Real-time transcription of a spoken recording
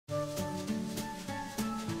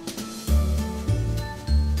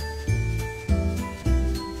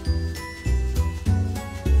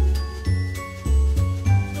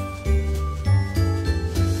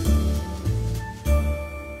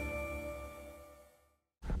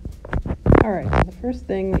Alright, so the first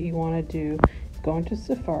thing that you want to do is go into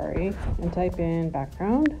Safari and type in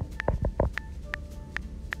background.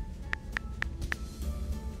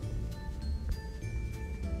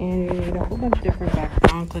 And you need a whole bunch of different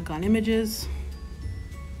background. Click on images.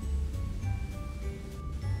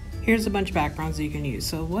 Here's a bunch of backgrounds that you can use.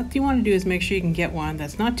 So what you want to do is make sure you can get one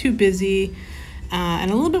that's not too busy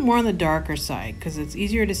and a little bit more on the darker side, because it's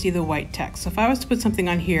easier to see the white text. So if I was to put something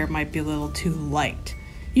on here, it might be a little too light.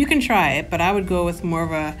 You can try it, but I would go with more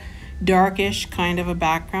of a darkish kind of a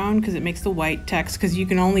background because it makes the white text, because you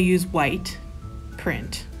can only use white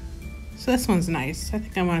print. So this one's nice. I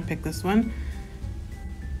think I want to pick this one.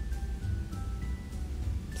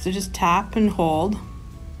 So just tap and hold.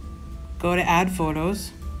 Go to add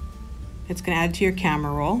photos. It's going to add to your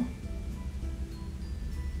camera roll.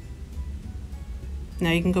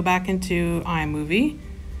 Now you can go back into iMovie,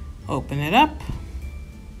 open it up,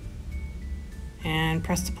 and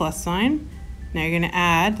press the plus sign. Now you're going to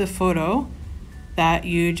add the photo that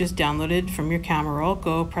you just downloaded from your camera roll.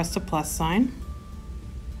 Go press the plus sign,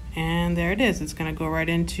 and there it is. It's going to go right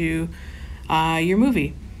into your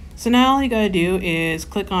movie. So now all you got to do is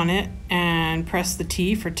click on it and press the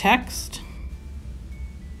T for text.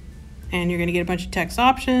 And you're going to get a bunch of text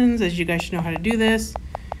options, as you guys should know how to do this.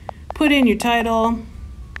 Put in your title.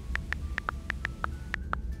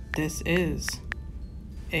 This is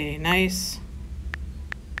a nice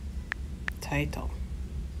title.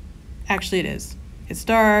 Actually, it is. It's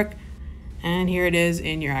dark, and here it is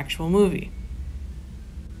in your actual movie.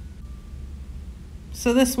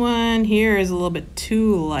 So this one here is a little bit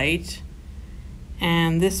too light,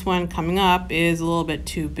 and this one coming up is a little bit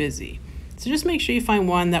too busy. So just make sure you find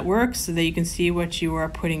one that works so that you can see what you are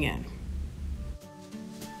putting in.